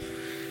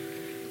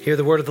Hear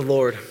the word of the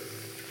Lord.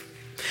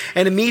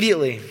 And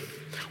immediately,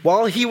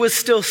 while he was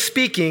still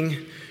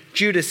speaking,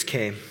 Judas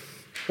came,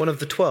 one of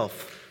the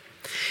 12.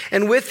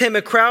 And with him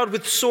a crowd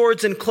with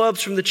swords and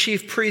clubs from the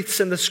chief priests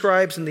and the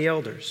scribes and the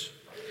elders.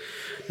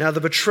 Now the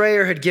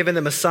betrayer had given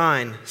them a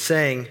sign,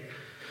 saying,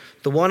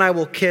 "The one I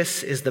will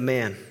kiss is the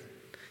man.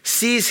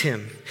 Seize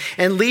him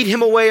and lead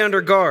him away under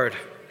guard."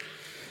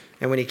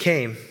 And when he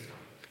came,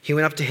 he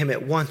went up to him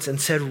at once and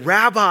said,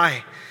 "Rabbi,"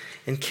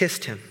 and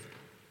kissed him.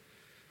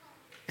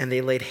 And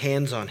they laid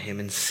hands on him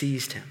and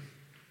seized him.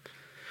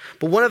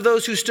 But one of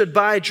those who stood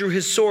by drew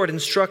his sword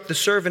and struck the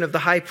servant of the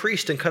high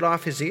priest and cut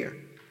off his ear.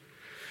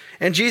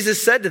 And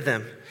Jesus said to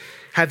them,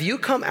 "Have you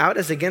come out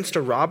as against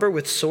a robber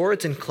with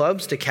swords and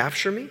clubs to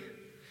capture me?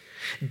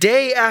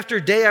 Day after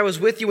day I was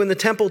with you in the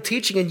temple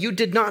teaching, and you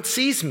did not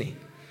seize me.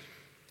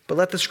 But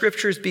let the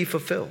scriptures be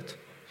fulfilled."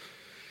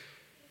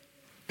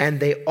 And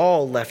they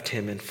all left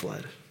him and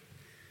fled.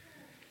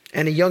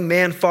 And a young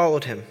man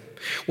followed him,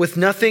 with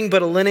nothing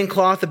but a linen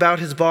cloth about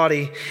his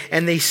body,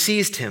 and they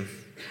seized him.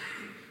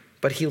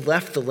 But he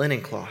left the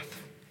linen cloth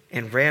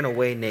and ran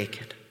away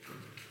naked.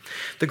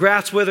 The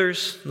grass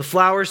withers, the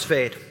flowers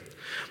fade,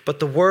 but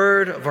the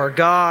word of our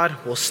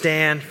God will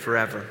stand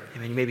forever.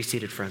 Amen. You may be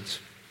seated, friends.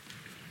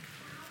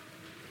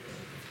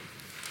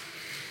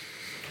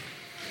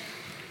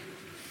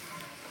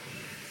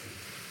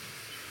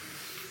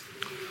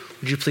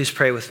 Would you please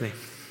pray with me?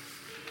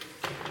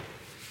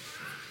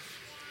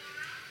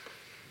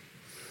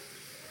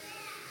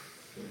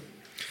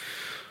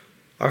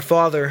 Our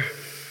Father,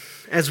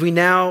 as we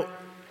now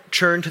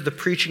turn to the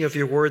preaching of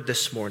your word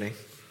this morning,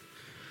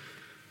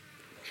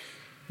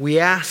 we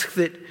ask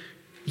that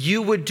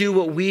you would do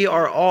what we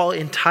are all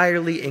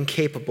entirely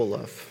incapable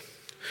of.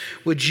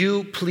 Would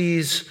you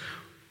please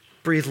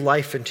breathe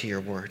life into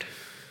your word?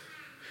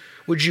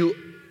 Would you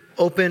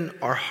open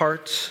our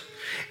hearts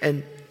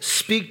and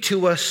speak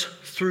to us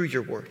through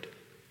your word?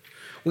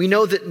 We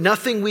know that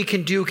nothing we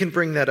can do can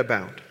bring that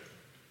about.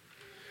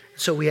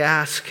 So we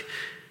ask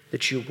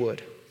that you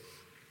would.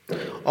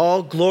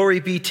 All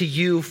glory be to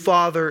you,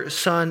 Father,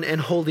 Son,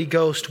 and Holy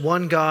Ghost,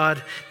 one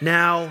God,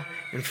 now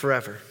and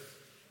forever.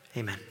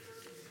 Amen.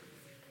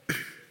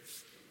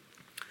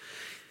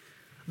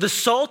 The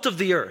salt of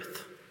the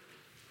earth,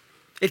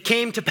 it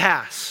came to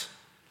pass,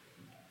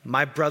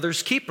 my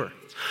brother's keeper,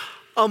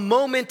 a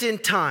moment in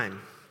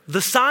time,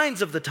 the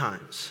signs of the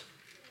times.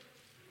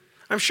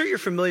 I'm sure you're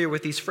familiar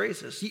with these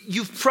phrases.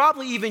 You've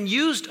probably even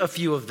used a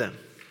few of them.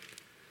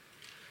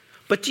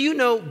 But do you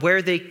know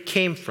where they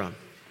came from?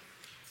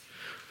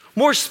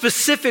 More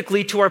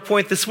specifically to our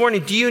point this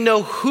morning, do you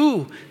know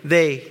who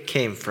they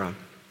came from?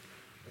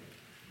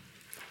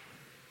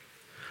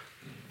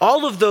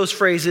 All of those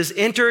phrases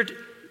entered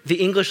the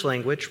English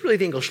language, really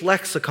the English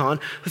lexicon,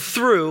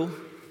 through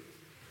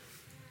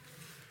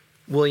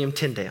William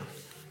Tyndale.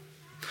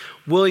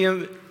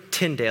 William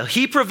Tyndale.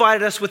 He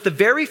provided us with the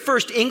very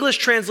first English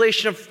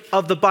translation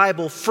of the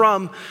Bible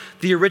from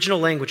the original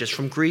languages,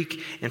 from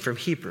Greek and from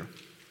Hebrew.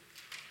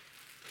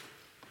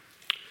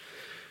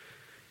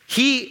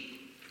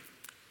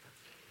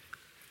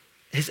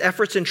 His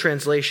efforts in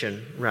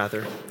translation,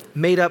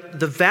 made up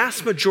the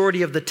vast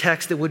majority of the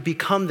text that would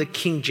become the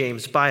King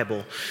James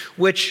Bible,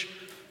 which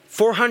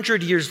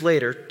 400 years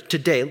later,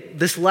 today,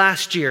 this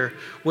last year,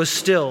 was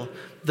still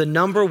the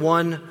number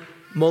one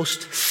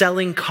most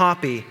selling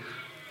copy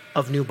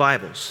of new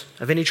Bibles,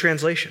 of any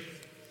translation.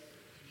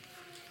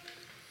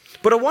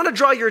 But I want to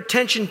draw your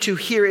attention to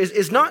here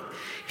is not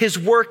his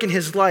work and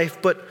his life,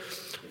 but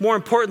more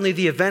importantly,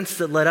 the events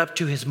that led up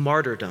to his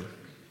martyrdom.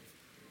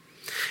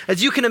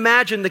 As you can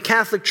imagine, the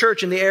Catholic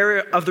Church in the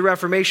era of the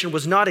Reformation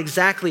was not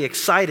exactly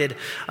excited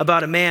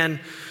about a man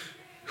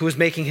who was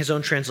making his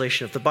own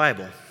translation of the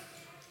Bible.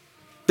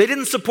 They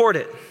didn't support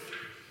it.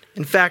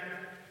 In fact,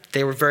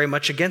 they were very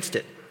much against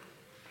it.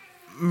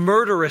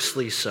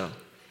 Murderously so.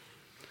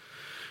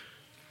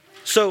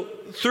 So,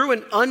 through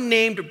an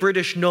unnamed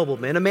British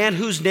nobleman, a man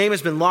whose name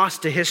has been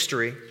lost to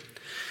history,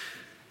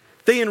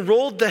 they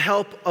enrolled the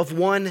help of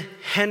one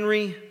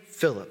Henry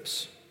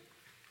Phillips.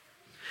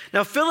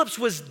 Now, Phillips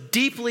was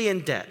deeply in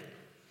debt,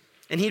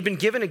 and he'd been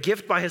given a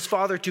gift by his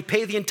father to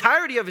pay the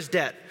entirety of his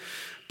debt,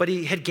 but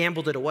he had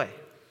gambled it away.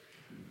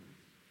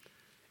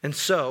 And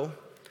so,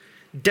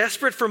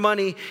 desperate for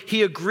money,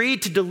 he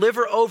agreed to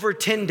deliver over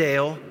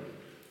Tyndale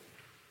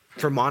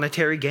for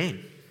monetary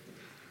gain.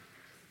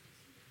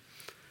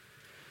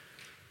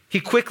 He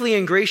quickly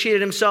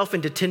ingratiated himself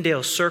into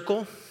Tyndale's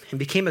circle and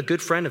became a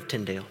good friend of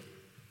Tyndale.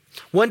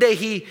 One day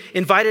he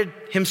invited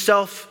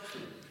himself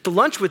to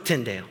lunch with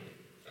Tyndale.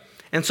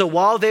 And so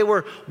while they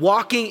were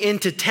walking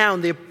into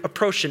town, they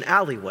approached an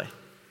alleyway.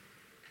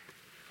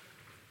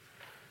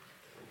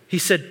 He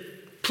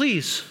said,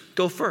 "Please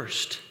go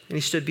first." And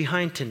he stood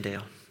behind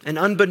Tyndale. And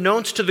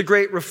unbeknownst to the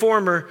great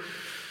reformer,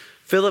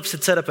 Phillips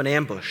had set up an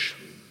ambush.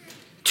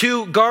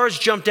 2 guards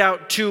jumped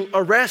out to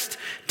arrest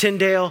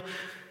Tyndale,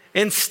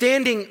 and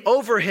standing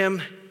over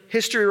him,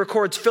 history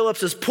records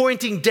Phillips as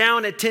pointing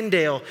down at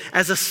Tyndale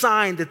as a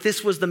sign that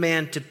this was the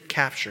man to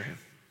capture him.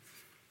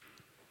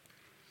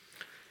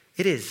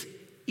 It is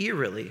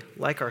eerily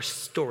like our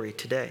story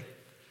today.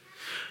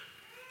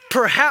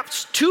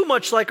 Perhaps too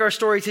much like our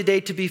story today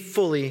to be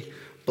fully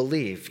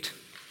believed.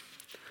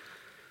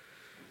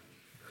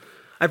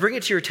 I bring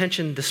it to your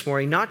attention this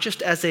morning, not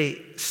just as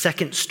a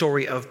second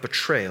story of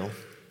betrayal,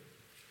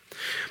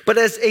 but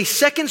as a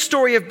second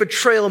story of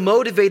betrayal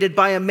motivated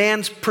by a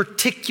man's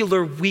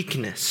particular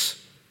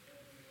weakness.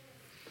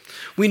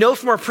 We know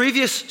from our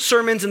previous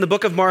sermons in the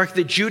book of Mark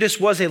that Judas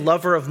was a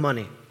lover of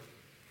money.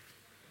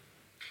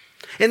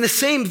 In the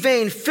same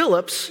vein,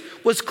 Philip's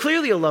was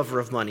clearly a lover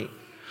of money.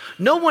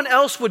 No one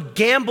else would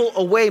gamble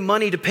away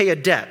money to pay a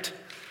debt.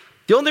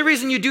 The only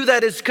reason you do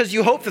that is because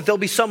you hope that there'll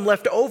be some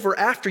left over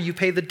after you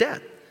pay the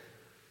debt.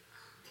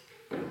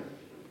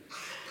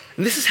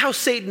 And this is how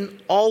Satan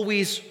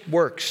always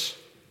works.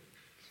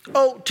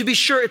 Oh, to be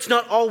sure, it's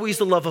not always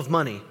the love of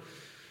money,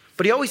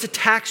 but he always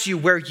attacks you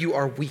where you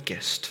are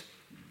weakest.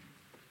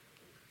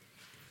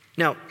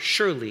 Now,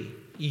 surely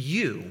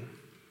you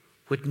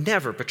would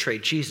never betray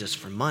Jesus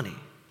for money.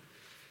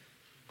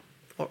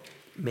 Or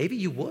maybe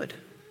you would.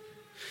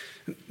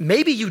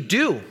 Maybe you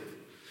do.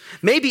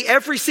 Maybe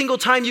every single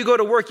time you go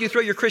to work, you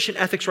throw your Christian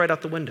ethics right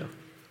out the window.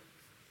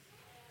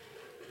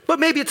 But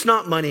maybe it's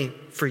not money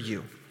for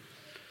you.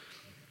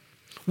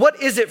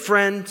 What is it,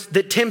 friends,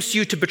 that tempts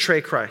you to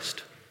betray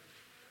Christ?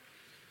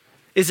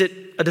 Is it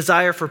a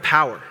desire for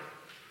power,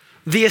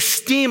 the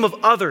esteem of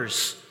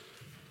others,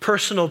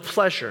 personal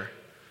pleasure?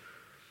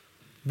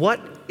 What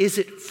is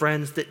it,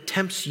 friends, that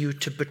tempts you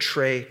to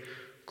betray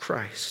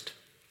Christ?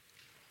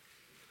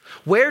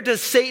 Where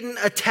does Satan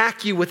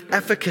attack you with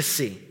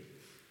efficacy?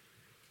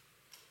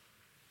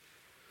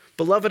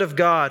 Beloved of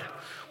God,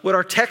 would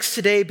our text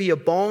today be a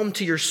balm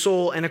to your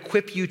soul and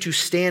equip you to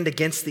stand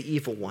against the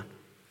evil one?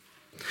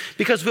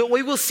 Because what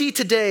we will see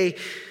today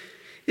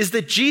is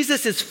that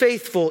Jesus is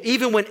faithful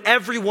even when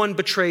everyone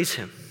betrays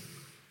him.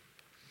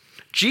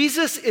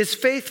 Jesus is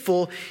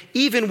faithful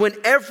even when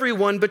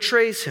everyone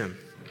betrays him.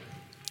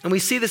 And we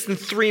see this in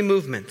three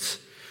movements.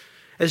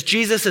 As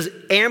Jesus is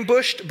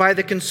ambushed by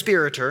the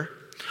conspirator,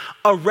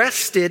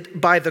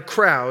 arrested by the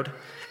crowd,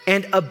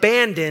 and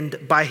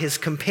abandoned by his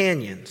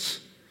companions.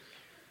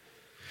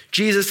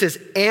 Jesus is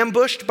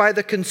ambushed by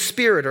the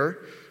conspirator,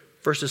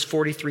 verses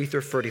 43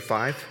 through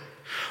 45,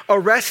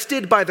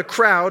 arrested by the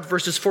crowd,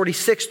 verses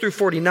 46 through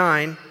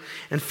 49,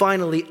 and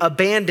finally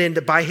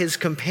abandoned by his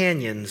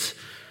companions,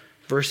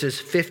 verses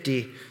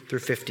 50 through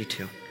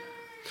 52.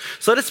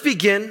 So let us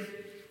begin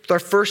with our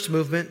first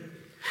movement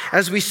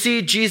as we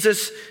see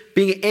Jesus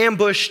being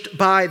ambushed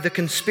by the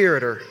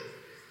conspirator,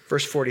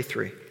 verse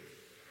 43.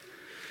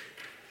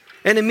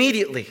 And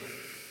immediately,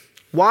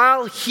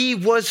 while he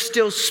was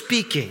still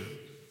speaking,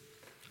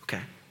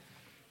 okay,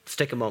 let's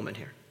take a moment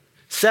here.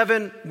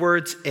 7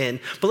 words in,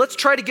 but let's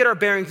try to get our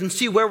bearings and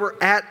see where we're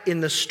at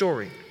in the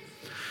story.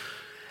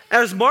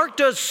 As Mark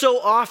does so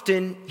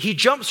often, he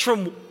jumps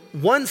from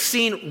one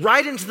scene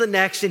right into the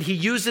next, and he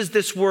uses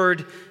this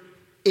word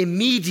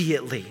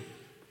immediately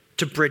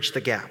to bridge the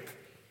gap.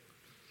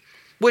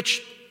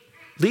 Which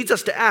leads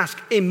us to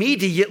ask,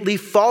 immediately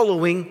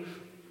following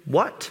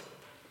what?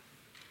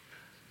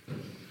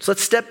 So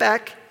let's step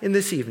back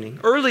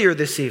earlier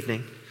this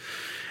evening,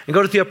 and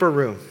go to the upper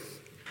room.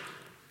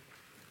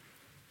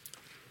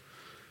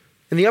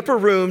 In the upper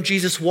room,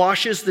 Jesus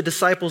washes the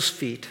disciples'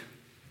 feet,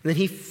 and then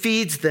he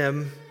feeds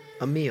them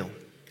a meal.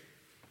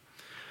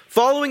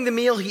 Following the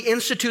meal, he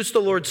institutes the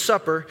Lord's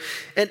Supper,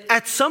 and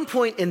at some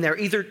point in there,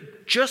 either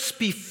just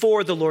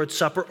before the Lord's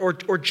Supper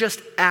or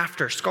just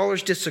after,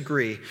 scholars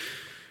disagree,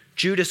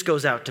 Judas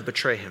goes out to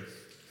betray him.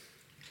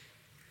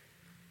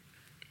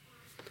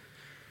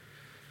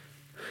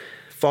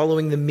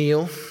 Following the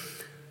meal,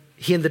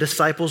 he and the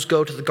disciples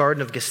go to the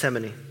Garden of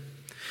Gethsemane,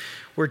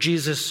 where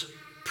Jesus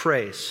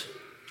prays.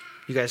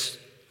 You guys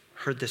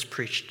heard this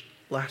preached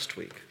last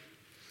week.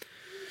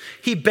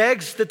 He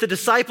begs that the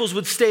disciples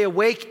would stay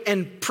awake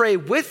and pray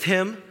with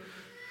him,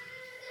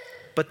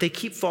 but they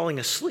keep falling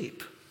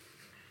asleep.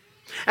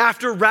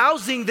 After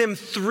rousing them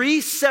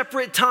 3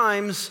 separate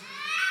times,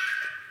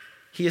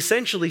 he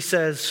essentially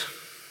says,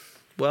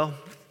 well,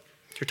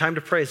 your time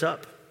to pray is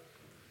up.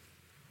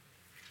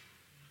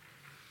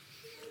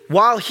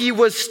 While he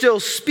was still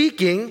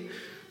speaking,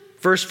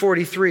 verse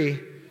 43,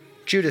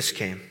 Judas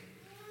came,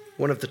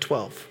 one of the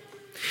 12.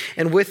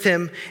 And with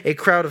him a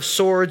crowd of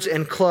swords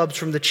and clubs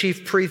from the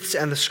chief priests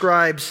and the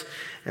scribes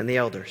and the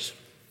elders.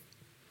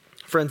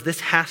 Friends, this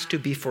has to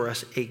be for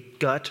us a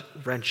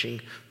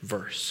gut-wrenching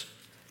verse.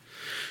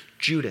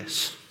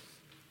 Judas.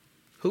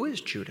 Who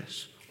is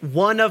Judas?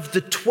 One of the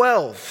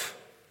 12.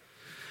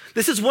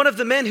 This is one of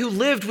the men who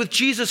lived with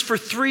Jesus for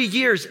 3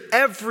 years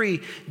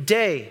every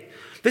day.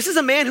 This is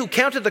a man who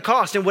counted the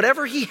cost, and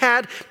whatever he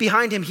had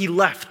behind him, he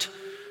left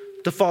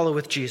to follow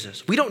with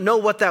Jesus. We don't know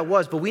what that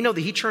was, but we know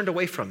that he turned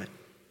away from it.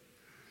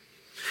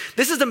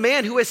 This is a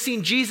man who has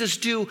seen Jesus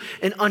do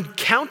an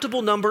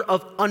uncountable number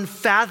of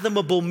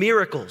unfathomable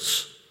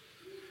miracles.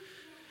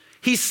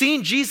 He's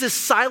seen Jesus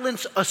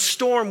silence a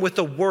storm with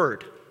a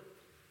word.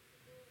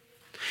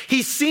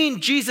 He's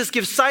seen Jesus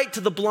give sight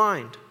to the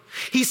blind.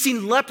 He's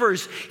seen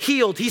lepers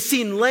healed. He's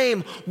seen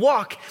lame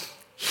walk.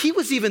 He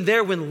was even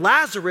there when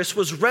Lazarus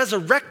was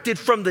resurrected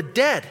from the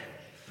dead.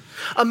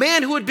 A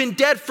man who had been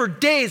dead for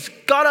days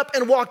got up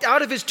and walked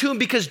out of his tomb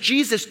because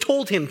Jesus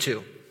told him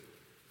to.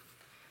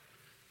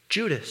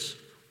 Judas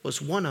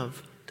was one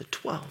of the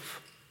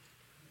 12.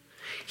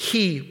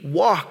 He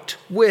walked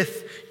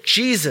with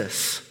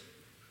Jesus,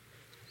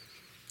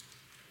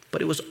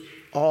 but it was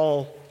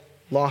all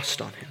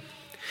lost on him.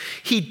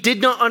 He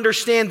did not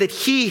understand that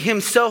he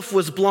himself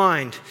was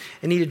blind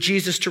and needed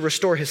Jesus to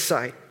restore his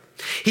sight.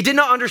 He did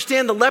not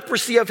understand the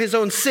leprosy of his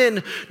own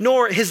sin,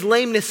 nor his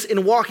lameness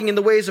in walking in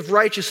the ways of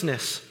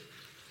righteousness.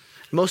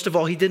 Most of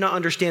all, he did not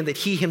understand that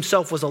he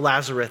himself was a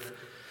Lazarus,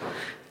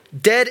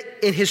 dead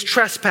in his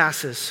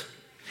trespasses,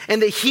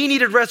 and that he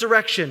needed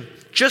resurrection,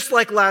 just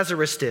like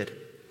Lazarus did.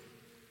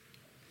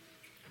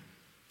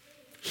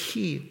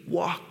 He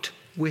walked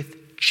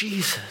with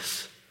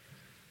Jesus,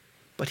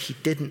 but he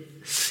didn't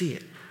see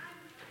it.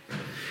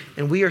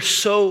 And we are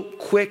so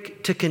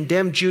quick to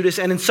condemn Judas,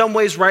 and in some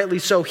ways rightly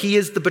so. He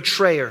is the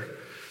betrayer.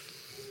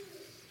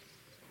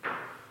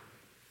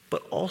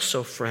 But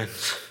also,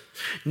 friends,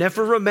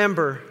 never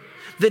remember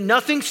that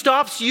nothing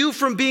stops you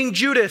from being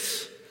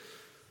Judas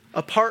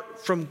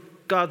apart from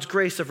God's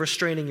grace of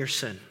restraining your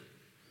sin.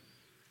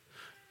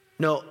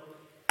 No,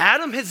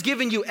 Adam has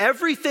given you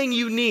everything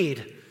you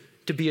need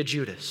to be a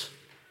Judas.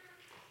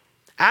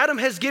 Adam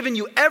has given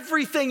you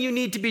everything you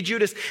need to be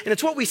Judas, and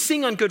it's what we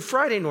sing on Good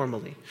Friday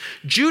normally.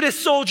 Judas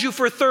sold you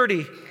for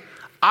 30.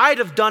 I'd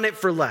have done it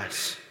for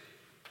less.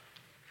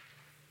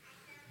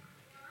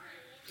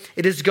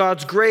 It is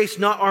God's grace,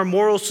 not our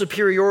moral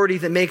superiority,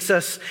 that makes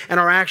us and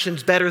our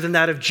actions better than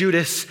that of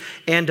Judas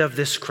and of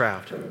this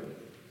crowd.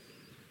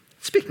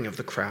 Speaking of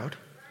the crowd,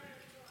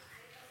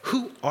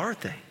 who are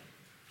they?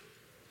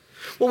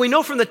 Well, we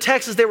know from the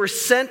text is they were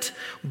sent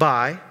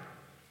by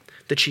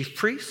the chief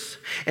priests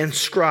and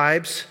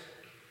scribes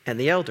and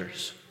the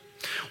elders,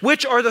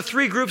 which are the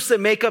three groups that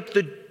make up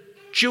the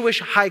Jewish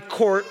high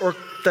court, or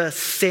the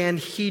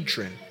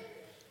Sanhedrin.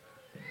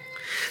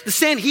 The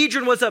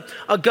Sanhedrin was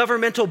a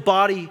governmental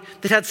body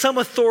that had some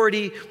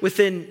authority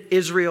within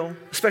Israel,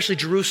 especially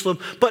Jerusalem,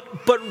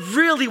 but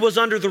really was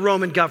under the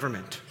Roman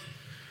government.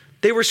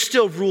 They were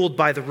still ruled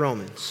by the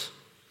Romans.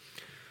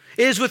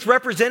 It is with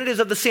representatives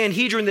of the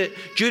Sanhedrin that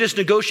Judas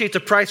negotiates a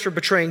price for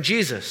betraying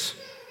Jesus.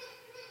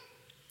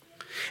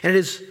 And it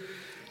is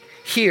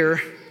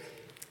here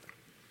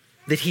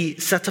that he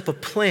sets up a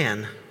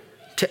plan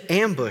to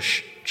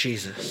ambush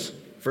Jesus.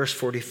 Verse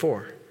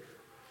 44.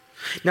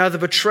 Now the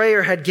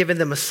betrayer had given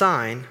them a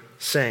sign,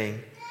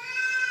 saying,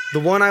 "The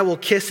one I will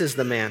kiss is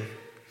the man.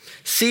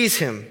 Seize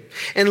him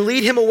and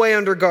lead him away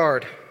under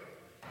guard."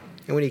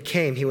 And when he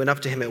came, he went up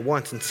to him at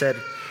once and said,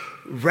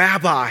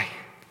 "Rabbi,"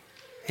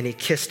 and he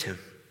kissed him.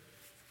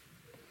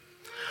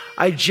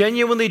 I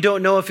genuinely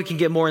don't know if it can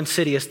get more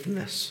insidious than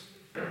this.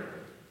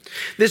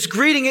 This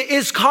greeting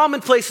is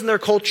commonplace in their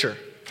culture.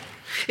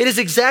 It is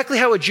exactly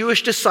how a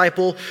Jewish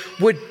disciple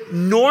would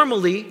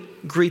normally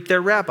greet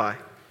their rabbi.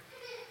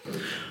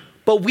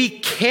 But we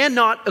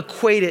cannot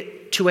equate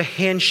it to a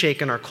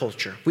handshake in our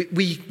culture.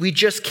 We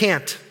just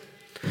can't.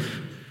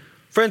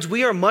 Friends,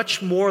 we are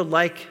much more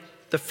like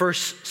the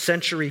first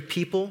century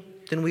people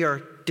than we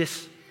are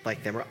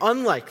dislike them or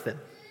unlike them.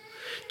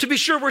 To be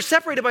sure, we're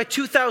separated by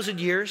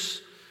 2,000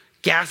 years,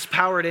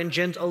 gas-powered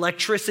engines,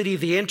 electricity,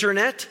 the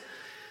internet.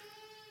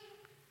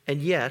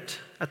 And yet,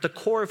 at the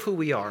core of who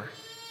we are,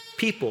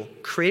 people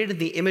created in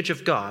the image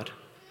of God,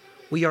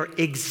 we are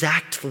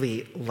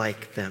exactly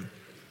like them.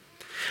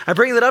 I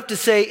bring that up to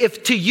say,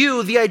 if to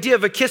you the idea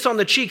of a kiss on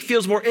the cheek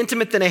feels more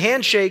intimate than a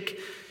handshake,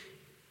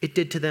 it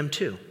did to them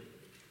too.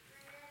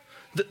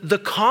 The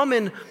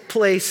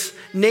commonplace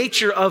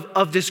nature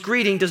of this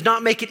greeting does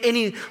not make it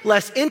any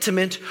less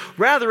intimate.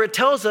 Rather, it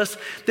tells us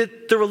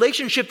that the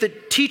relationship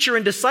that teacher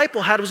and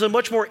disciple had was a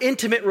much more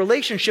intimate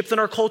relationship than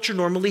our culture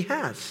normally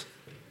has.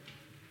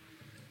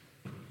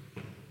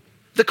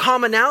 The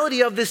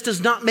commonality of this does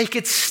not make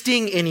it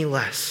sting any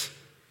less.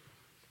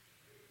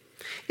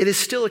 It is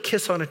still a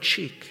kiss on a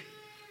cheek.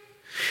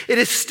 It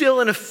is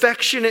still an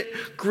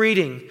affectionate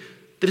greeting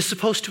that is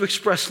supposed to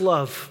express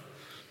love,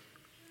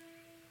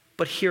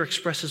 but here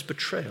expresses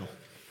betrayal.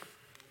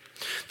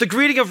 The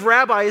greeting of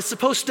rabbi is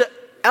supposed to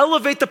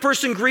elevate the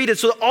person greeted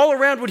so that all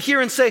around would hear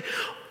and say,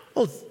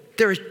 "Oh,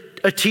 there's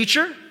a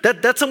teacher?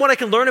 That's someone I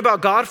can learn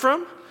about God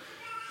from?"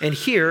 And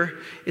here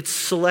it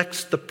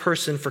selects the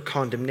person for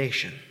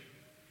condemnation.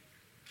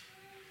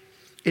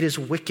 It is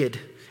wicked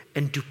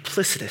and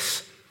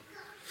duplicitous.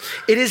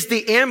 It is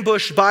the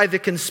ambush by the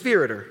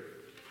conspirator.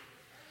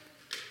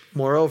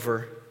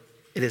 Moreover,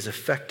 it is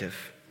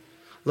effective.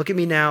 Look at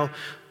me now.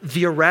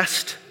 The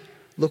arrest,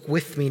 look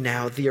with me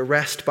now. The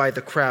arrest by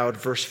the crowd,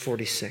 verse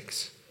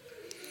 46.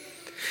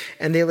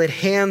 And they laid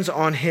hands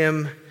on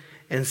him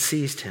and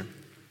seized him.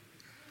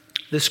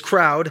 This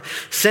crowd,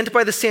 sent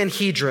by the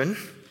Sanhedrin,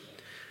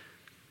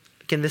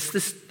 again,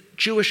 this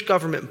Jewish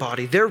government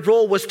body, their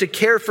role was to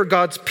care for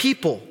God's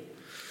people.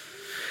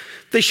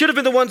 They should have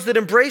been the ones that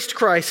embraced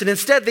Christ, and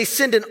instead they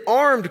send an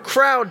armed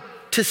crowd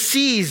to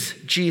seize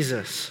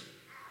Jesus.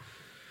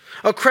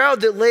 A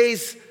crowd that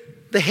lays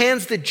the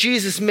hands that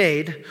Jesus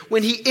made,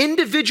 when he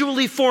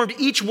individually formed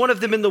each one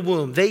of them in the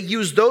womb, they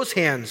used those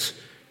hands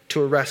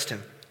to arrest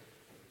him.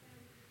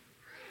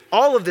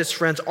 All of this,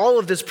 friends, all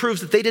of this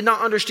proves that they did not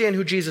understand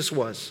who Jesus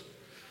was.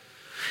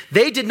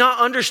 They did not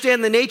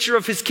understand the nature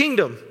of his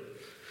kingdom.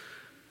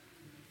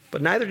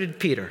 But neither did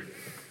Peter.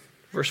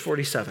 Verse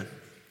 47.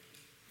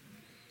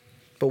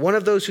 But one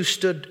of those who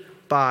stood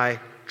by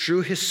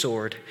drew his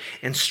sword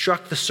and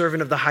struck the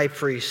servant of the high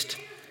priest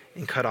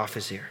and cut off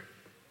his ear.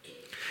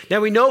 Now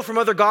we know from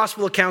other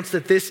gospel accounts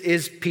that this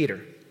is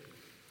Peter.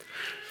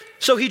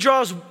 So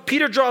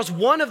Peter draws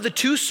one of the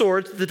two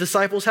swords the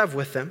disciples have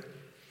with them,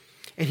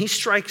 and he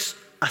strikes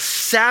a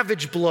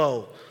savage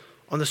blow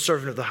on the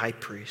servant of the high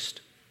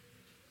priest.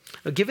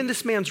 Now, given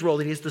this man's role,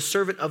 that he is the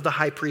servant of the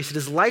high priest, it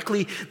is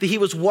likely that he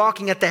was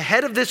walking at the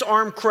head of this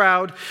armed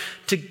crowd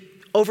to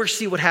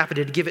oversee what happened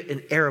and to give it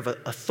an air of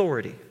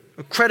authority,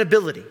 of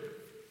credibility.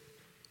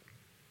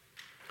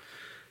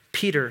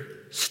 Peter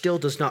still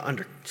does not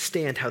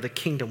understand how the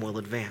kingdom will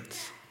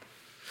advance.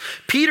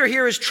 Peter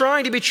here is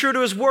trying to be true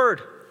to his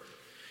word.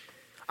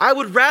 I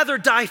would rather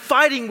die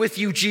fighting with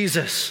you,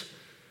 Jesus,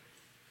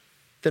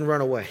 than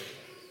run away.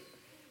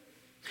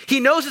 He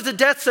knows it's a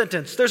death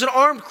sentence. There's an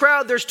armed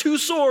crowd. There's two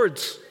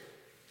swords.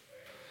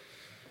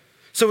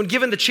 So when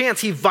given the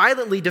chance, he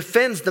violently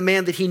defends the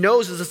man that he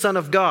knows is the Son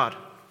of God.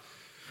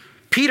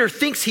 Peter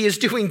thinks he is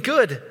doing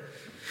good.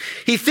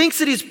 He thinks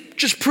that he's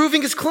just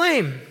proving his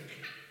claim.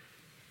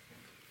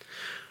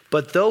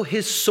 But though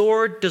his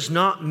sword does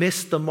not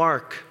miss the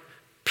mark,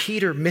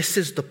 Peter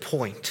misses the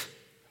point.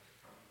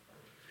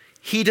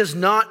 He does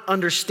not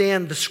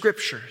understand the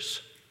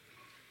scriptures.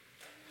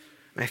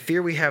 I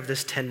fear we have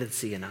this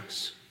tendency in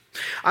us.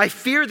 I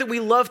fear that we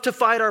love to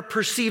fight our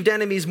perceived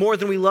enemies more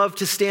than we love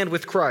to stand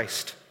with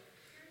Christ.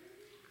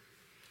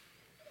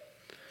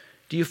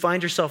 Do you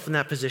find yourself in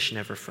that position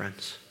ever,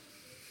 friends?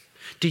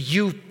 Do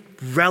you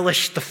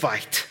relish the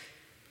fight?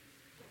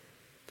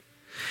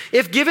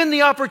 If given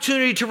the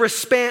opportunity to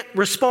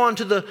respond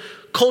to the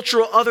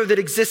cultural other that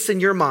exists in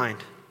your mind,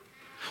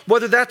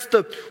 whether that's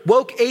the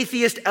woke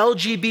atheist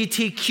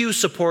LGBTQ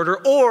supporter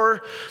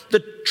or the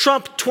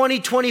Trump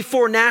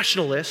 2024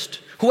 nationalist,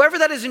 whoever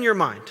that is in your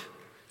mind,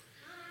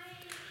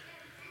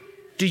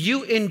 do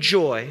you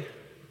enjoy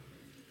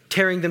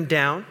tearing them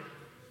down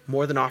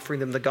more than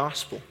offering them the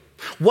gospel?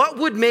 What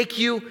would make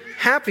you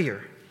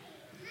happier?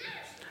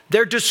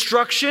 Their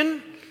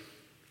destruction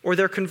or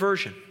their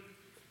conversion?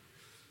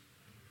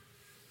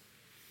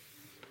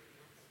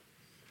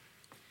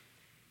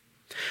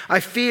 I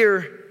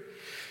fear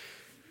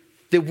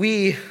that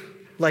we,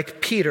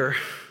 like Peter,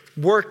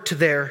 work to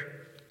their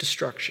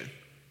destruction.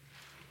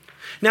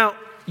 Now,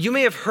 you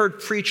may have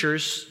heard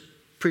preachers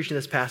preaching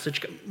this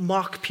passage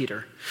mock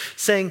Peter,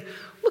 saying,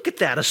 look at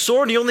that, a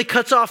sword and he only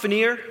cuts off an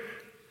ear.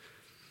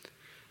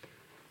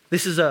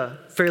 This is a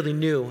fairly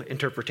new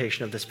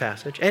interpretation of this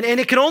passage. And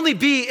it can only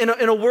be in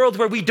a world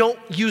where we don't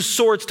use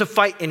swords to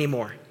fight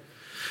anymore.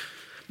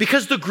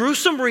 Because the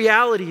gruesome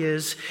reality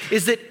is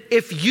that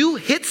if you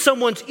hit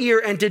someone's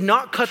ear and did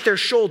not cut their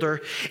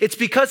shoulder, it's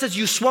because as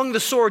you swung the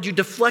sword, you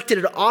deflected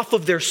it off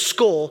of their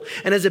skull,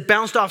 and as it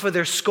bounced off of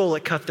their skull,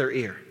 it cut their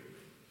ear.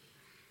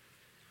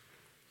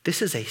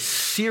 This is a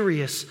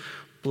serious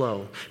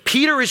blow.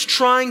 Peter is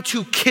trying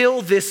to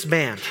kill this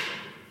man.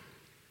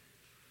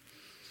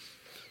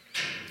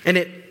 And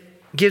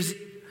it gives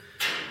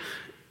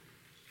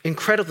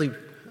incredibly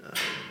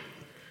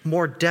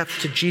more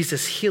depth to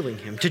Jesus healing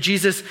him, to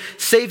Jesus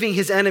saving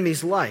his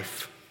enemy's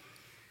life.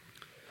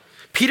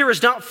 Peter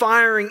is not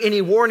firing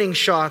any warning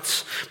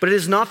shots, but it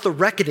is not the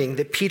reckoning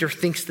that Peter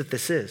thinks that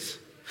this is.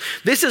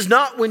 This is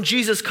not when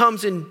Jesus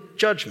comes in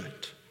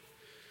judgment.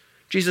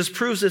 Jesus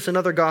proves this in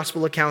other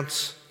gospel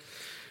accounts,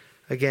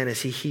 again,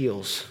 as he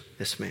heals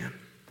this man.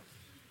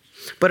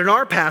 But in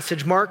our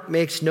passage, Mark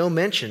makes no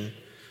mention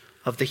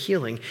of the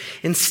healing.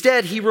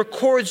 Instead, he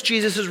records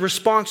Jesus'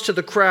 response to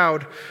the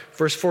crowd,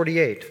 verse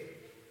 48.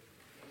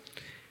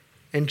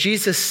 And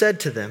Jesus said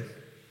to them,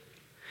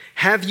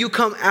 have you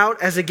come out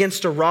as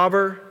against a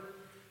robber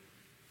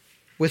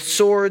with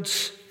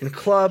swords and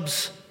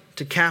clubs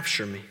to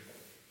capture me?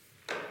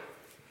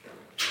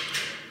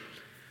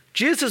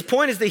 Jesus'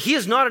 point is that he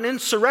is not an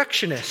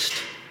insurrectionist.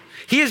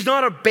 He is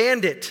not a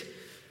bandit.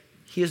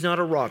 He is not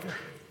a robber.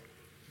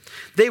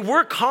 They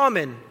were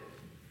common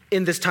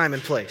in this time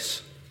and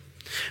place.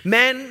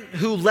 Men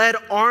who led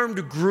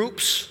armed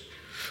groups,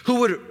 who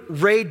would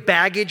raid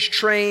baggage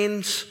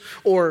trains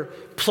or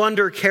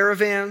plunder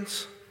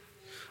caravans.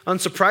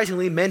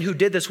 Unsurprisingly, men who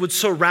did this would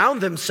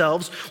surround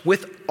themselves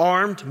with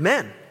armed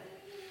men.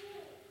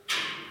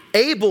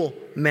 Able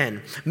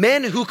men.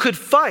 Men who could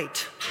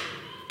fight,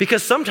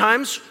 because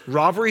sometimes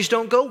robberies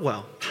don't go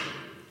well.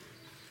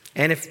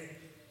 And if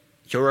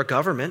you're a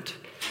government,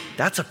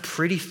 that's a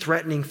pretty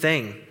threatening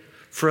thing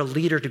for a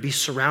leader to be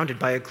surrounded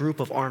by a group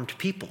of armed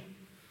people.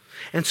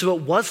 And so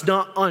it was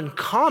not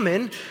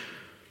uncommon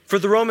for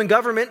the Roman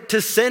government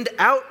to send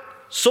out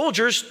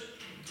soldiers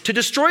to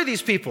destroy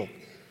these people.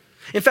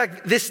 In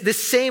fact,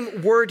 this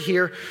same word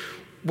here,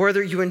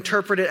 whether you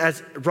interpret it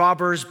as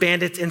robbers,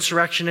 bandits,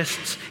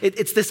 insurrectionists,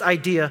 it's this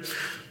idea.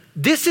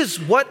 This is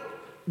what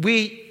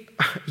we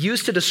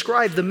use to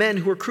describe the men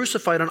who were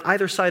crucified on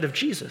either side of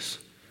Jesus.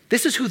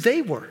 This is who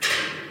they were.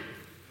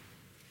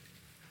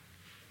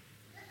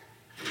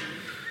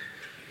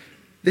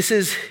 This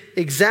is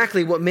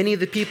exactly what many of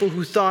the people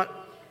who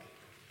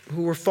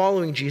were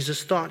following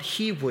Jesus thought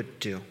he would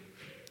do.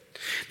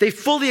 They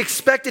fully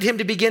expected him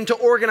to begin to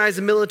organize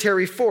a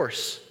military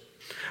force.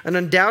 And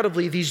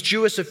undoubtedly, these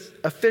Jewish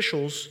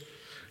officials,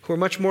 who are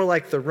much more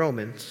like the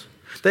Romans,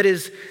 that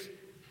is,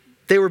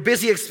 they were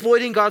busy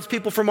exploiting God's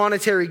people for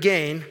monetary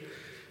gain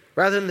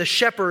rather than the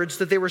shepherds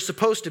that they were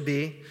supposed to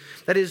be,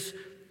 that is,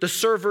 the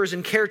servers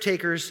and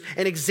caretakers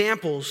and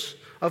examples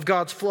of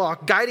God's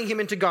flock, guiding him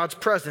into God's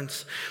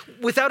presence.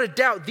 Without a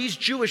doubt, these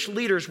Jewish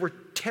leaders were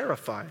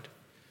terrified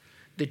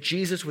that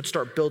Jesus would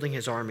start building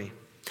his army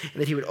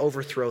and that he would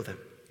overthrow them.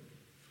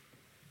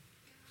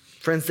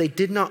 Friends, they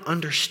did not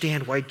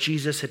understand why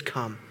Jesus had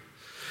come.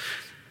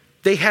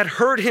 They had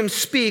heard him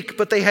speak,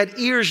 but they had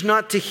ears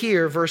not to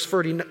hear. Verse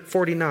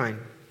 49.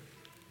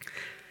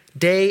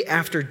 Day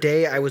after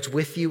day I was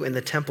with you in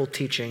the temple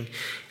teaching,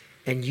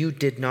 and you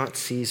did not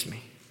seize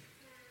me.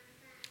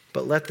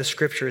 But let the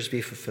scriptures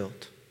be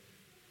fulfilled.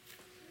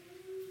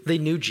 They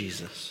knew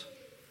Jesus.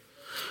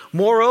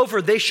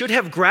 Moreover, they should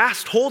have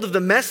grasped hold of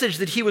the message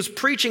that he was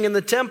preaching in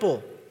the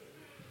temple.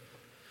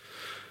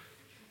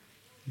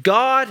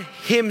 God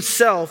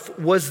himself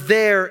was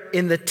there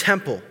in the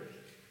temple.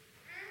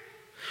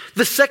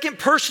 The second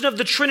person of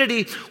the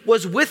Trinity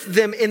was with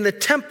them in the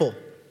temple.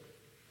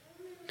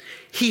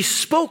 He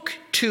spoke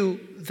to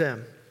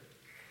them.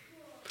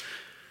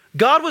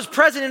 God was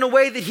present in a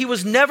way that he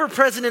was never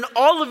present in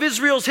all of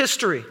Israel's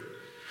history.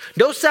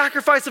 No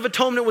sacrifice of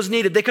atonement was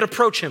needed. They could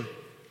approach him.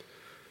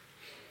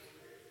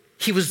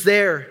 He was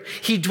there.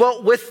 He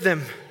dwelt with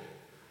them.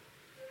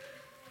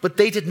 But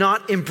they did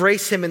not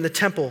embrace him in the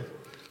temple.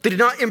 They did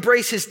not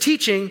embrace his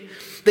teaching.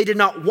 They did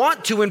not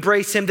want to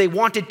embrace him. They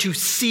wanted to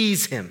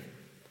seize him.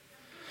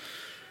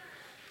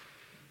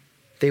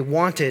 They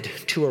wanted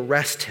to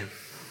arrest him.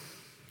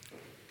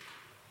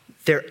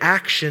 Their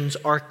actions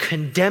are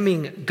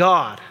condemning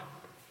God.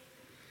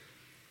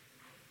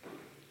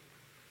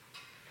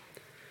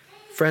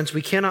 Friends,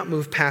 we cannot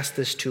move past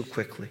this too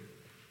quickly.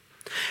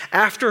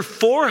 After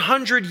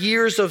 400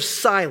 years of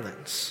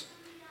silence,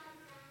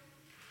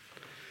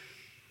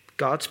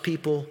 God's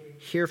people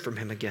hear from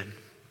him again.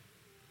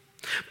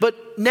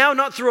 But now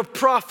not through a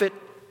prophet.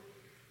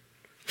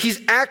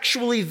 He's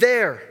actually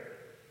there.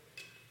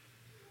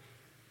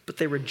 But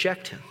they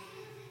reject him.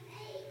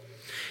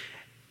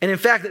 And in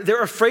fact,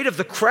 they're afraid of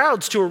the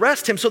crowds to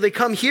arrest him, so they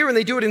come here and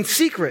they do it in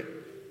secret.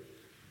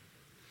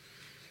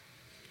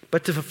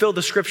 But to fulfill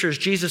the scriptures,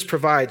 Jesus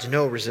provides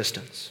no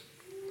resistance.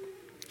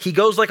 He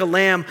goes like a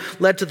lamb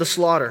led to the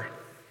slaughter.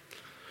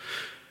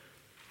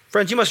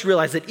 Friends, you must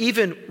realize that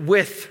even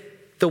with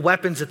the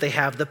weapons that they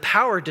have, the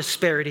power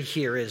disparity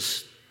here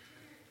is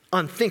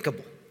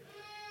unthinkable.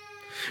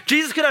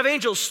 Jesus could have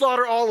angels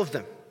slaughter all of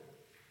them.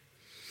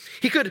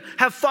 He could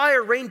have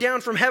fire rain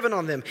down from heaven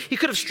on them. He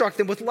could have struck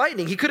them with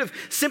lightning. He could have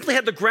simply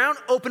had the ground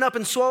open up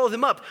and swallow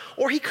them up.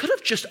 Or he could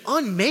have just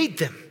unmade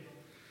them.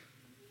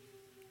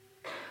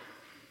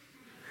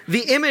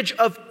 The image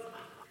of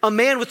a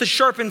man with a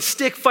sharpened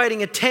stick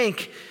fighting a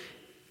tank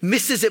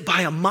misses it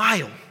by a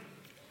mile.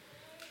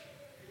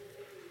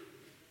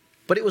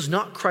 But it was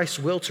not Christ's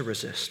will to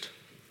resist.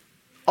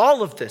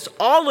 All of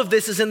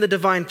this is in the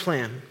divine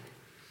plan.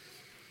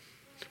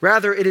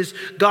 Rather, it is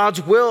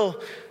God's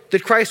will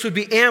that Christ would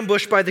be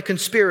ambushed by the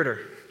conspirator,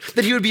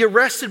 that he would be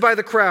arrested by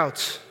the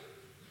crowds.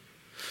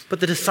 But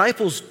the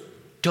disciples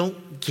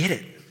don't get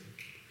it.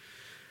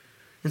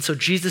 And so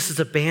Jesus is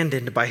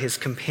abandoned by his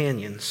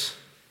companions.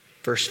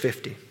 Verse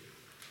 50.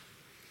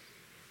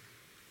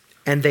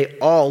 And they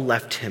all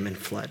left him and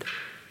fled.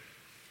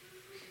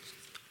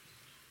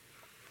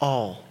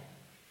 All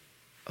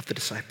of the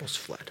disciples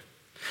fled.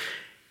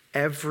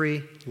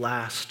 Every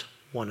last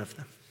one of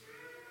them.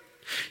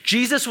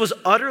 Jesus was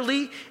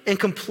utterly and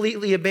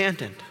completely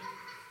abandoned.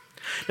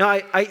 Now,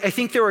 I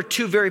think there are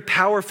two very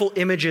powerful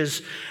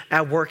images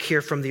at work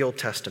here from the Old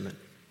Testament.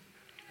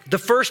 The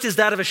first is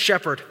that of a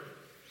shepherd.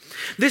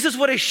 This is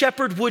what a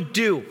shepherd would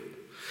do.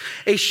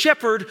 A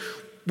shepherd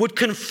would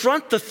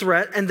confront the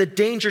threat and the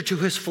danger to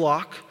his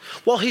flock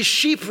while his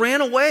sheep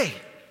ran away.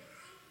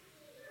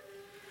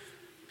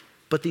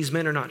 But these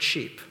men are not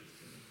sheep.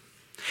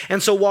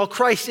 And so while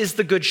Christ is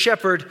the good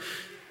shepherd,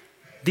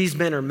 these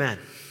men are men.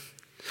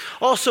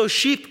 Also,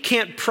 sheep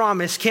can't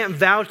promise, can't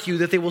vow to you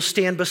that they will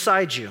stand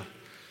beside you.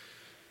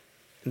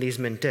 And these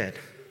men did.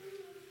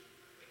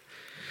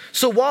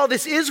 So while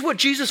this is what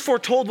Jesus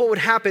foretold what would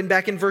happen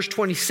back in verse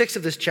 26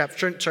 of this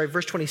chapter,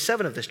 verse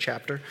 27 of this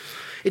chapter,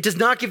 it does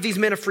not give these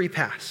men a free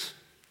pass.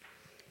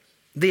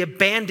 They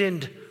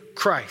abandoned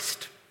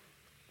Christ.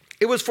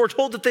 It was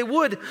foretold that they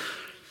would,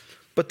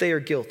 but they are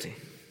guilty.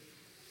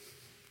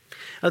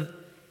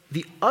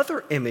 The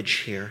other image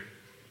here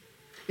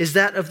is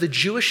that of the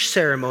Jewish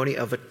ceremony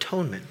of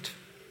atonement.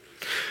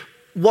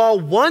 While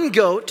one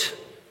goat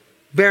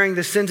bearing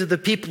the sins of the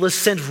people is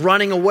sent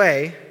running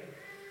away,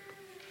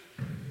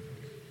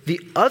 the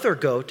other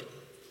goat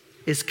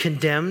is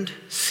condemned,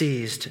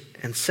 seized,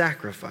 and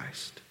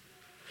sacrificed.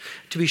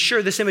 To be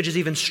sure, this image is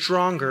even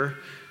stronger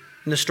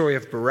in the story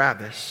of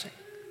Barabbas.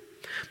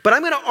 But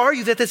I'm going to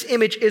argue that this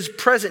image is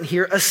present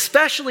here,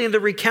 especially in the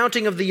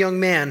recounting of the young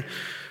man,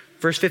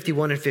 verse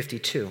 51 and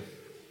 52.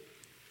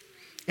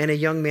 And a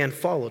young man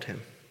followed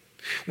him,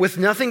 with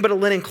nothing but a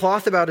linen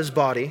cloth about his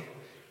body,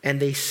 and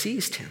they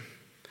seized him.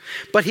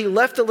 But he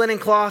left the linen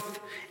cloth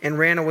and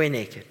ran away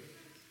naked.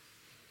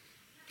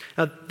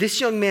 Now,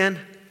 this young man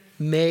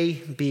may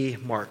be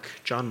Mark,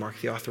 John Mark,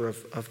 the author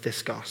of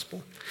this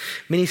gospel.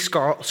 Many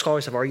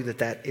scholars have argued that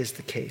that is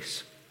the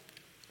case.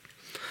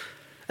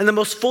 And the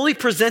most fully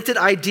presented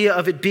idea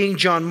of it being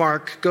John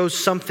Mark goes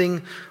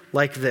something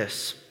like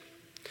this.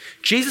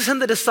 Jesus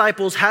and the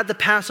disciples had the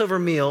Passover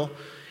meal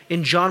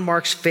in John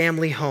Mark's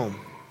family home,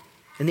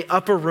 in the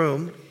upper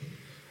room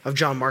of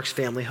John Mark's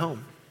family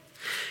home.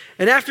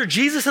 And after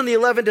Jesus and the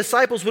 11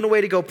 disciples went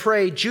away to go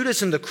pray,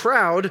 Judas and the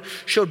crowd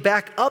showed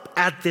back up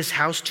at this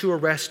house to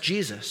arrest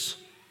Jesus,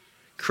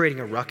 creating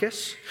a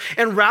ruckus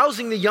and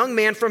rousing the young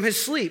man from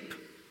his sleep.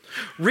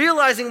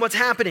 Realizing what's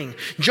happening,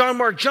 John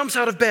Mark jumps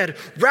out of bed,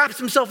 wraps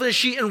himself in a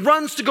sheet, and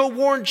runs to go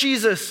warn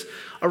Jesus,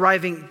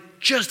 arriving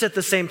just at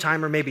the same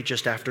time or maybe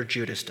just after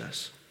Judas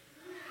does.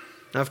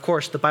 Now, of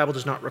course, the Bible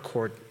does not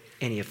record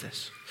any of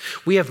this.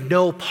 We have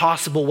no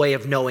possible way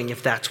of knowing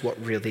if that's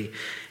what really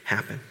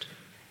happened.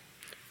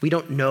 We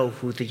don't know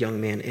who the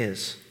young man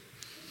is.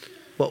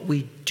 What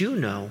we do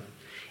know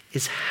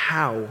is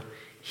how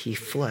he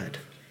fled.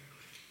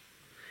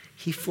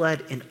 He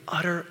fled in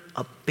utter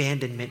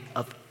abandonment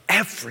of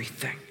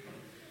everything.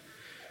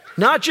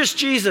 Not just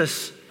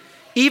Jesus,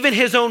 even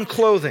his own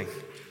clothing.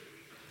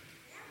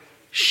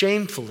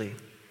 Shamefully,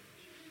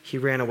 he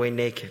ran away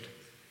naked.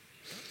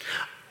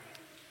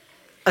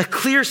 A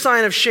clear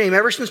sign of shame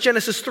ever since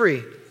Genesis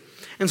 3.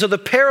 And so the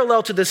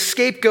parallel to the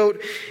scapegoat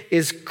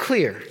is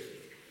clear.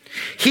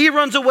 He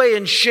runs away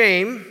in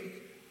shame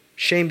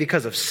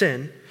because of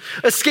sin,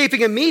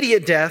 escaping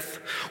immediate death,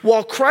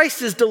 while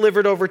Christ is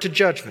delivered over to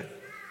judgment.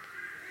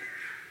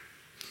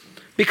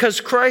 Because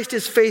Christ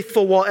is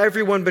faithful while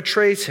everyone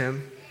betrays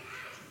him,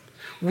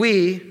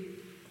 we,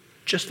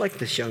 just like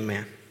this young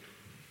man,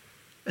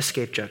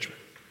 escape judgment.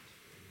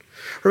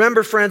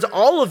 Remember, friends,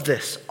 all of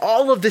this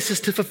is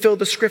to fulfill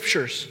the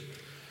scriptures.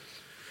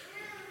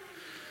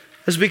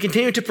 As we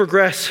continue to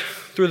progress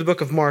through the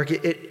book of Mark,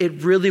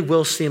 it really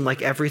will seem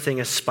like everything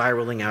is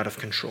spiraling out of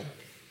control.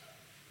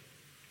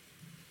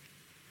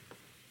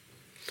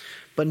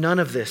 But none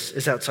of this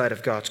is outside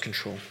of God's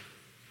control.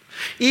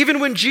 Even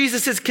when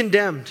Jesus is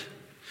condemned,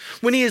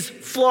 when he is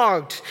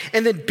flogged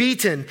and then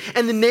beaten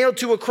and then nailed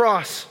to a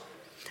cross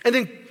and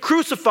then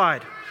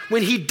crucified,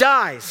 when he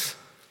dies,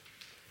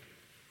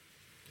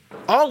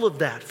 all of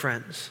that,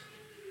 friends,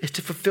 is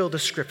to fulfill the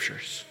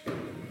scriptures,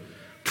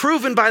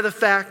 proven by the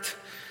fact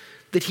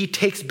that he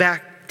takes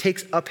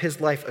up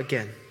his life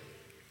again.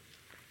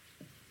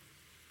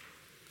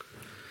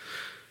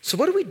 So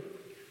what do we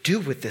do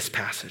with this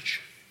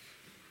passage?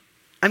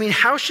 I mean,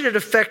 how should it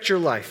affect your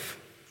life?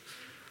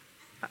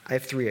 I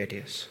have 3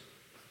 ideas.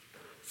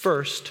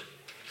 First,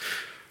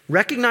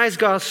 recognize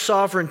God's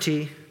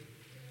sovereignty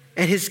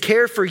and his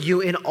care for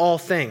you in all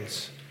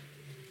things.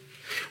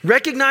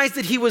 Recognize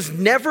that he was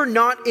never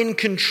not in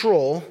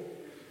control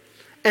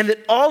and that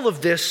all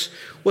of this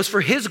was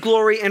for his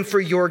glory and for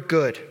your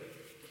good.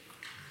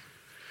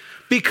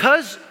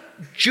 Because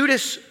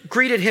Judas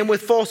greeted him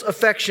with false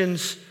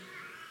affections,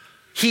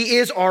 he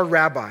is our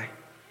rabbi.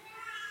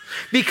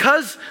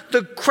 Because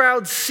the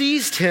crowd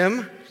seized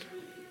him,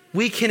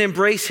 we can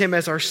embrace him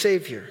as our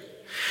Savior.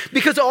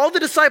 Because all the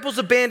disciples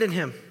abandoned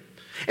him,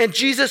 and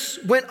Jesus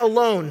went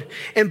alone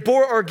and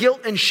bore our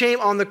guilt and shame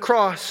on the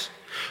cross,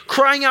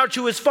 crying out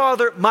to his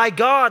Father, my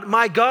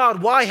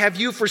God, why have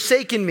you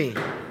forsaken me?"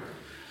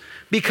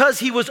 Because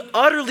he was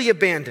utterly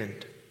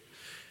abandoned,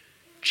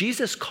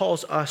 Jesus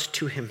calls us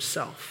to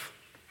himself.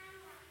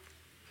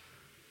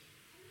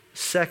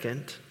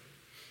 Second,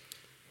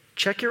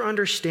 check your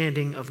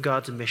understanding of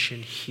God's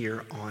mission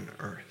here on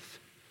earth.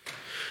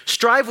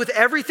 Strive with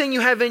everything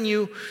you have in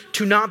you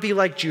to not be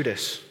like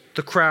Judas,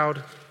 the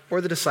crowd,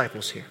 or the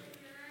disciples here.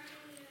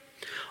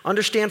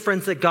 Understand,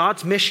 friends, that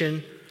God's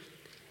mission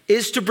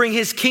is to bring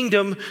his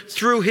kingdom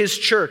through his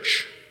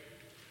church.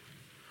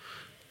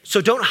 So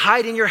don't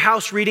hide in your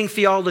house reading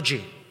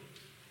theology.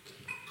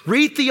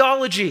 Read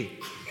theology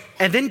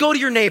and then go to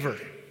your neighbor.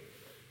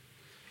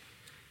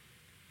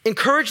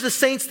 Encourage the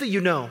saints that you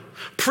know.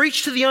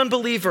 Preach to the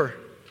unbeliever.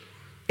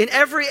 In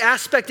every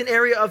aspect and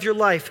area of your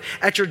life,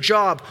 at your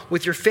job,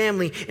 with your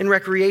family, in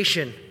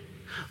recreation.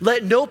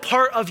 Let no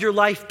part of your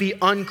life be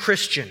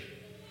unchristian.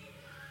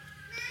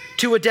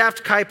 To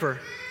adapt Kuyper,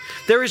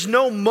 there is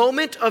no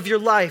moment of your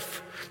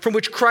life from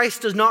which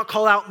Christ does not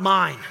call out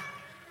mine.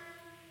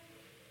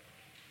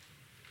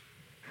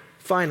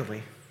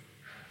 Finally,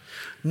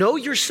 know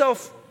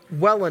yourself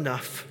well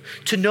enough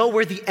to know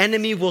where the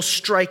enemy will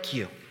strike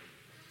you.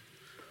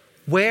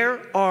 Where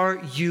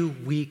are you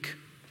weak,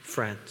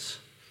 friends?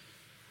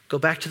 Go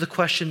back to the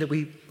question that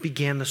we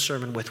began the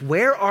sermon with.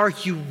 Where are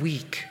you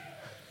weak?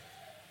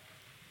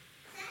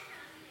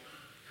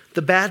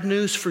 The bad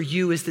news for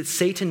you is that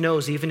Satan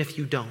knows even if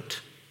you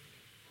don't.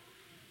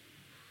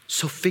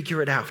 So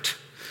figure it out.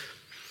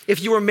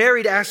 If you are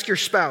married, ask your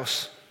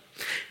spouse.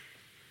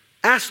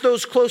 Ask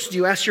those close to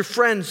you. Ask your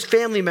friends,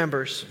 family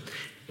members.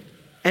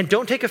 And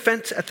don't take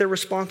offense at their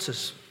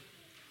responses.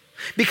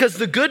 Because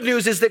the good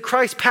news is that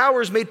Christ's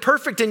power is made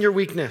perfect in your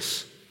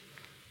weakness.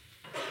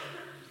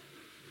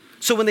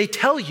 So when they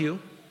tell you,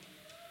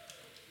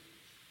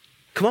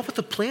 come up with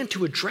a plan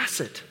to address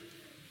it.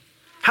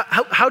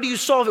 How do you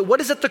solve it? What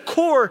is at the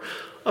core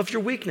of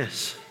your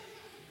weakness?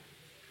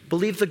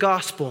 Believe the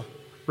gospel,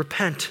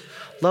 repent,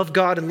 love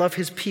God, and love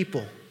his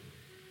people.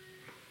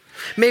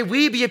 May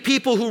we be a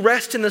people who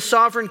rest in the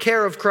sovereign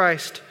care of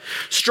Christ,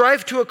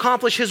 strive to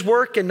accomplish his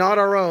work and not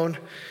our own,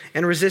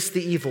 and resist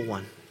the evil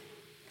one.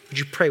 Would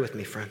you pray with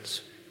me,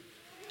 friends?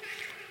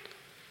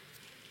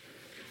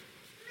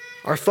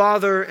 Our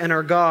Father and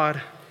our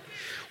God,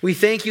 we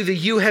thank you that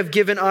you have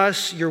given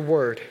us your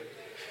word,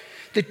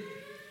 that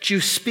you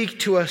speak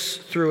to us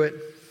through it.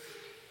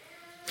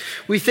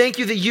 We thank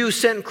you that you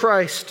sent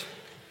Christ,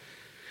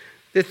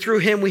 that through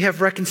him we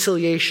have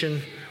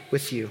reconciliation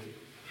with you.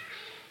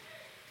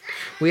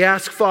 We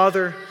ask,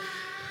 Father,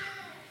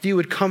 that you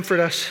would comfort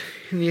us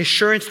in the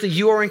assurance that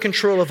you are in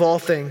control of all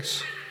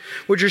things.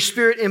 Would your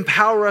Spirit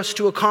empower us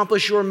to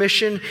accomplish your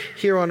mission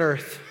here on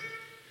earth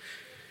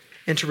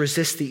and to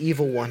resist the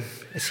evil one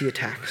as he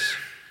attacks.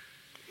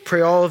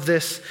 Pray all of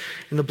this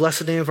in the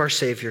blessed name of our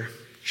Savior,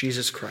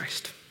 Jesus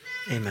Christ.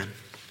 Amen.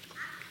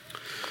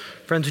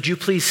 Friends, would you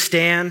please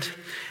stand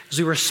as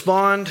we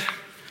respond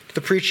to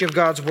the preaching of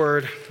God's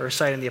word by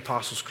reciting the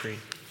Apostles' Creed.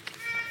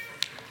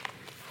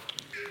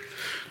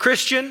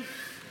 Christian,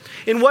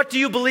 in what do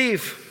you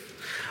believe?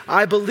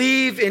 I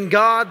believe in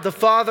God the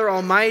Father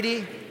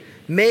Almighty,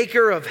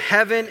 maker of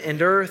heaven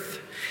and earth,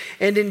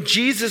 and in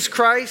Jesus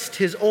Christ,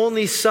 his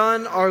only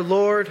Son, our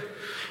Lord,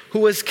 who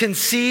was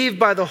conceived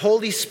by the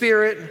Holy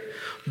Spirit,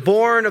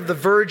 born of the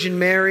Virgin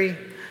Mary,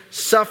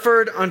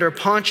 suffered under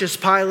Pontius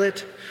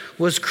Pilate,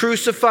 was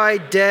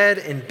crucified, dead,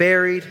 and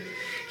buried.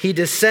 He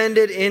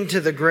descended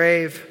into the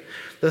grave.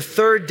 The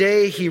third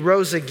day he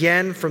rose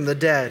again from the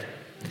dead.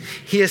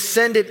 He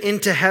ascended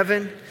into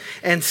heaven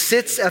and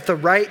sits at the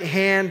right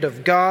hand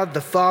of God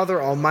the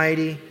Father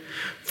Almighty.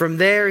 From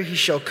there he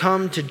shall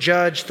come to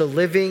judge the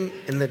living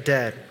and the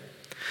dead.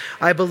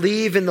 I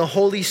believe in the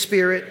Holy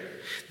Spirit,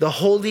 the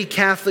Holy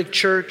Catholic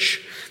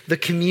Church, the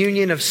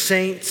communion of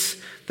saints,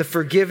 the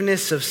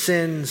forgiveness of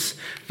sins,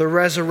 the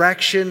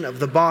resurrection of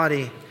the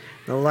body, and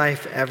the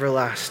life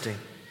everlasting.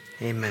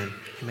 Amen.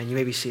 Amen. You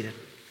may be seated.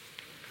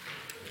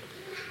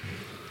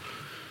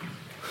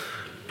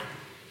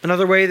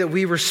 Another way that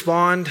we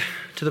respond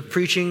to the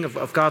preaching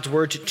of God's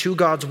word, to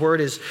God's word,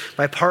 is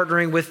by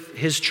partnering with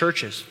his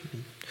churches.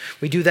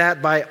 We do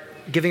that by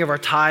giving of our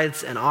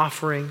tithes and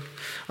offering.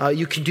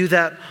 You can do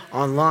that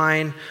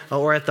online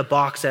or at the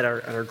box at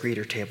our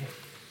greeter table.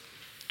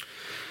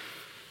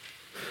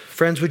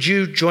 Friends, would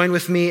you join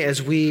with me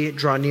as we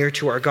draw near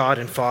to our God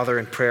and Father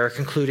in prayer,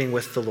 concluding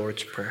with the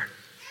Lord's Prayer?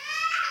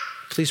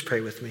 Please pray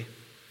with me.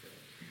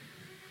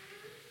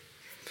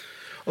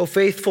 O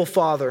faithful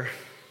Father,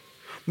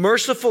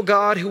 merciful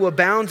God who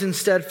abounds in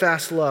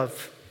steadfast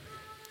love,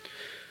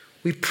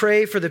 we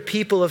pray for the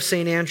people of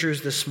St.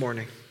 Andrews this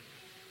morning.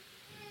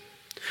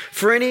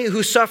 For any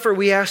who suffer,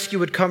 we ask you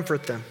would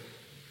comfort them.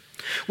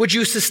 Would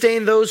you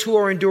sustain those who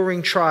are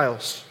enduring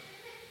trials?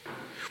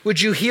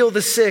 Would you heal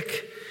the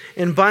sick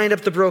and bind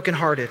up the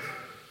brokenhearted?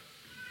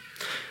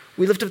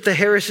 We lift up the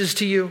Harrises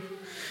to you.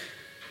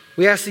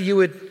 We ask that you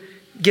would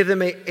give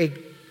them a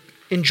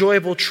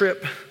enjoyable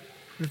trip,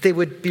 that they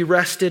would be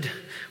rested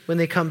when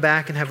they come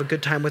back and have a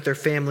good time with their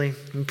family,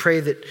 and pray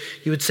that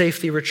you would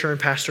safely return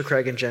Pastor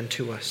Craig and Jen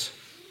to us.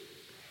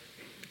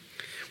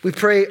 We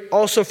pray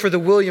also for the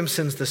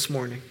Williamsons this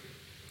morning.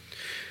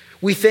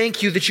 We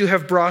thank you that you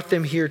have brought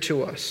them here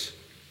to us.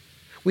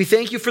 We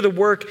thank you for the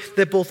work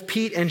that both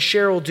Pete and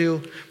Cheryl do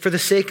for the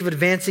sake of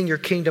advancing your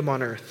kingdom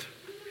on earth.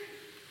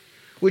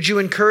 Would you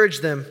encourage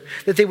them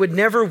that they would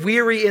never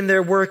weary in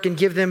their work and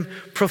give them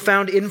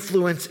profound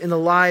influence in the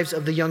lives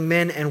of the young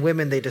men and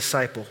women they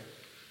disciple?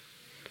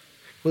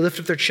 We lift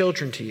up their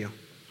children to you.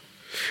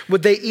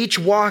 Would they each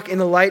walk in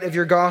the light of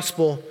your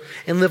gospel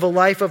and live a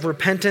life of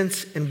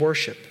repentance and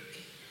worship?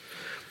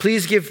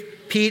 Please give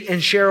Pete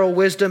and Cheryl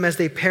wisdom as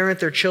they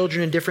parent their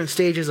children in different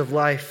stages of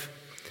life.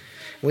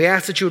 We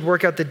ask that you would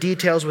work out the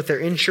details with their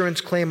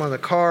insurance claim on the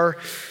car,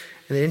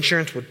 and the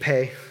insurance would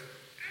pay.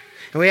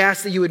 And we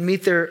ask that you would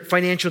meet their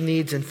financial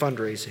needs in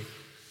fundraising.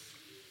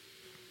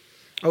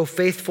 O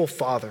faithful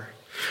Father,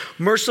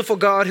 merciful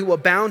God who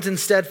abounds in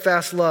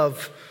steadfast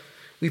love,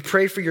 we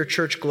pray for your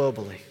church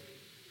globally.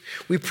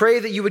 We pray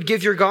that you would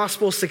give your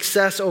gospel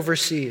success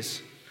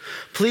overseas.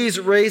 Please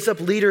raise up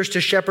leaders to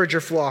shepherd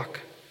your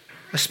flock,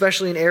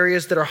 especially in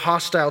areas that are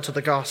hostile to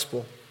the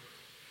gospel.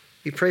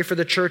 We pray for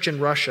the church in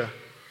Russia.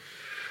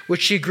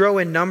 Would she grow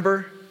in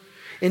number,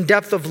 in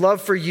depth of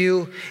love for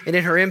you and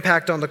in her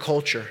impact on the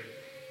culture.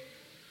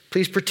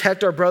 Please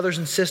protect our brothers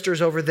and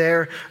sisters over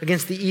there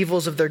against the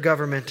evils of their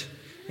government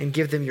and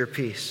give them your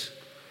peace.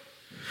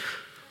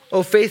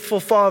 O faithful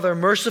Father,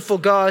 merciful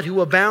God who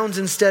abounds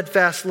in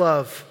steadfast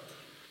love,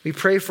 we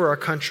pray for our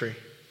country.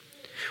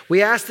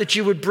 We ask that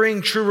you would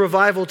bring true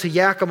revival to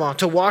Yakima,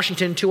 to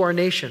Washington, to our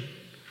nation.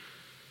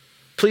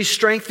 Please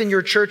strengthen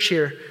your church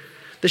here,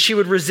 that she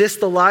would resist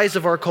the lies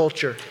of our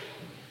culture.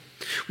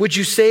 Would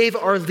you save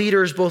our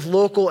leaders, both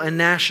local and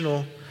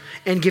national,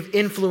 and give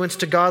influence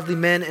to godly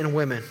men and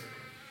women?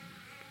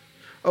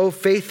 O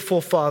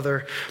faithful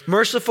Father,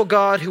 merciful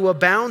God who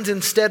abounds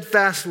in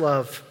steadfast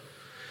love,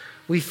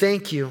 we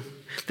thank you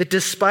that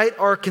despite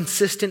our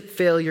consistent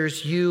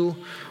failures, you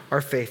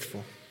are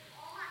faithful.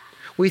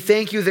 We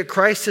thank you that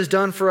Christ has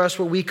done for us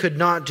what we could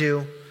not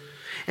do,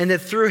 and that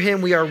through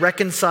him we are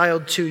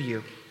reconciled to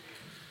you.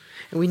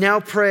 And we now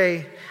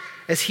pray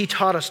as he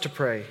taught us to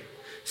pray,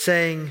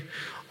 saying,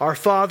 Our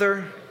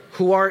Father,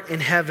 who art in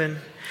heaven,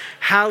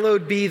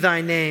 hallowed be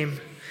thy name.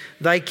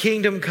 Thy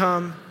kingdom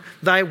come,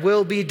 thy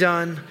will be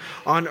done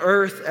on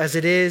earth as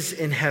it is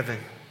in heaven.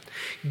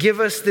 Give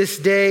us this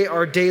day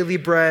our daily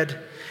bread,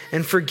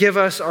 and forgive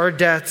us our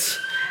debts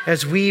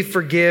as we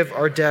forgive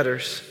our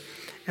debtors.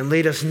 And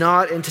lead us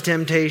not into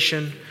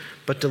temptation,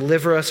 but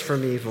deliver us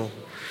from evil.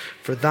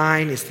 For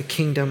thine is the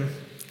kingdom,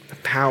 the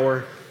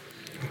power,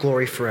 and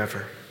glory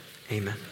forever. Amen.